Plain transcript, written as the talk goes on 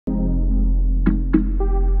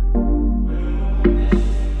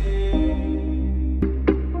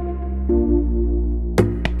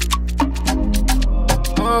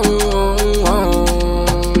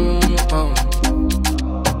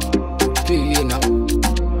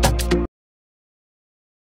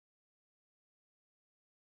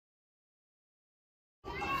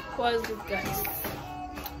What's good, guys?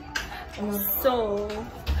 So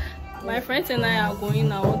my friends and I are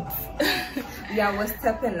going out. Yeah, we're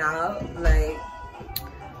stepping out. Like,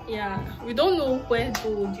 yeah, we don't know where to,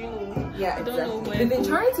 you know. Yeah, we don't know where we've been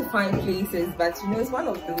trying to find places, but you know, it's one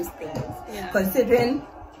of those things. Yeah. Considering,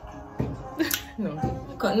 no,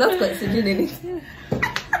 not considering anything.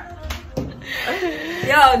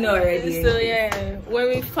 Y'all know already. So yeah, when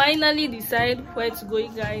we finally decide where to go,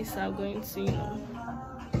 you guys are going to, you know.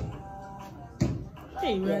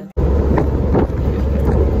 Hey, yeah.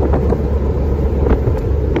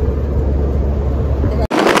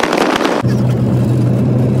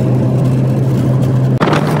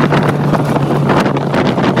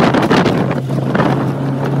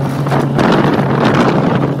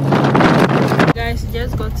 Guys,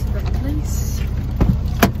 just got to the place.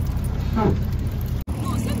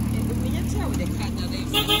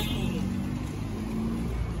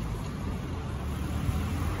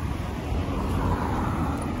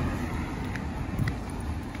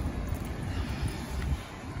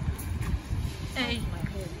 Hey,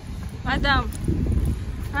 madam,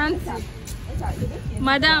 auntie,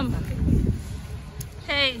 madam,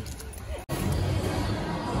 hey.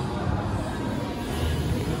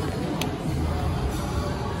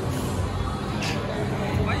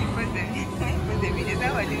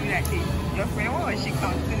 Your friend, what was she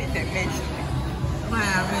counting it and mentioning?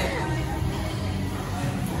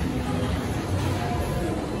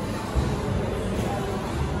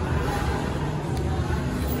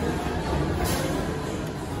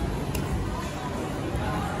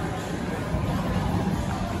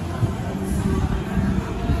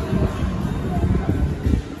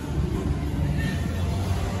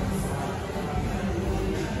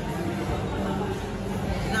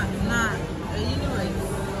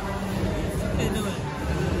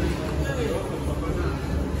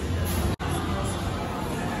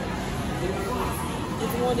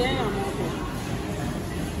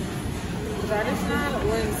 Traditional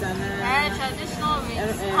wings and Traditional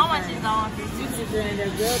wings. How much is that one? 63 and the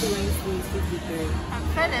grilled wings is 53. I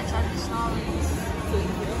prefer the traditional wings.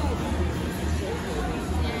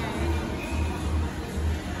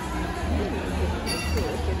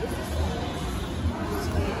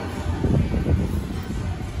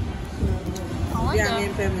 Yeah,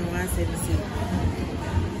 I'm paying 170.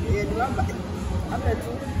 Yeah, the one I'm at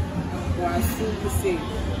 2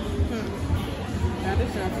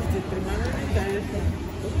 traditional 53.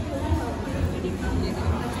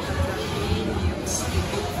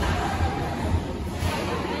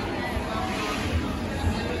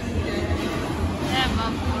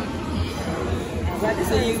 But this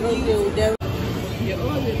is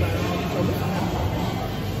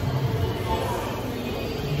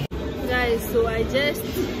guys, so I just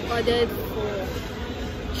ordered for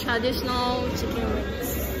traditional chicken wings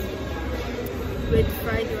with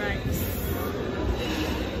fried rice.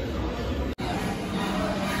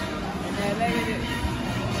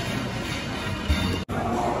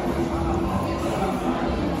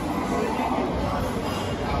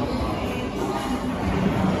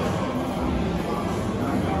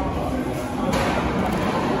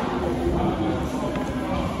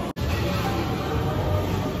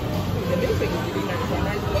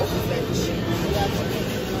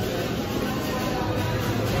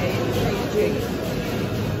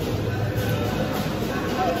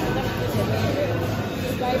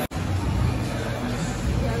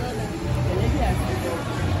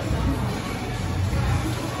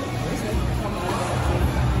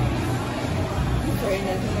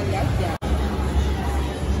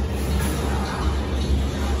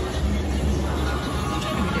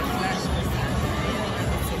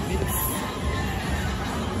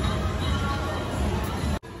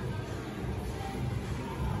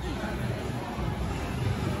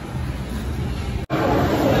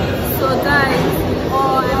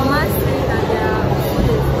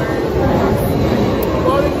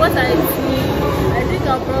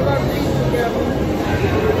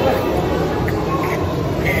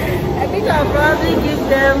 I'll probably give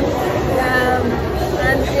them an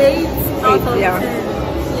 8 out of 10.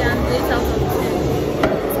 Yeah, an 8 out of 10.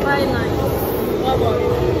 It's quite nice. What about you?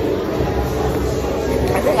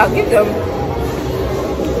 I think I'll give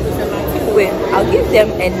them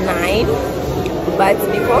a 9, but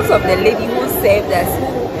because of the lady who served us,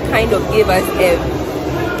 kind of gave us a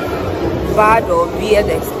bad or weird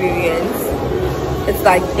experience, it's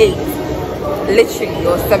like 8. Literally,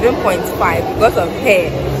 or 7.5 because of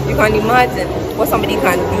her. You can imagine what somebody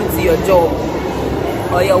can do to your job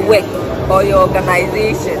or your work or your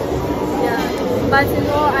organization. Yeah, but you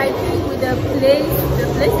know, I think with the place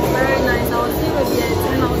is very nice. I would say maybe a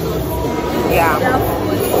 10 out of 10. Yeah. Their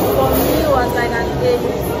food is for me was like an 8.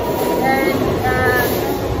 And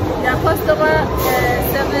their customer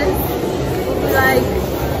service would be like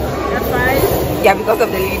a 5. Yeah, because of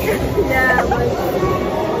the lady. Yeah, but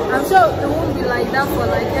I'm sure it won't be like that for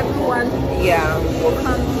like everyone. Yeah. Who will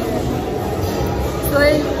come here. So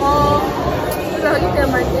in all, I'll give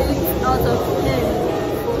them an 8 out of 10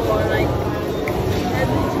 for like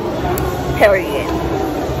everything. Period.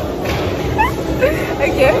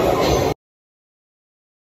 Okay.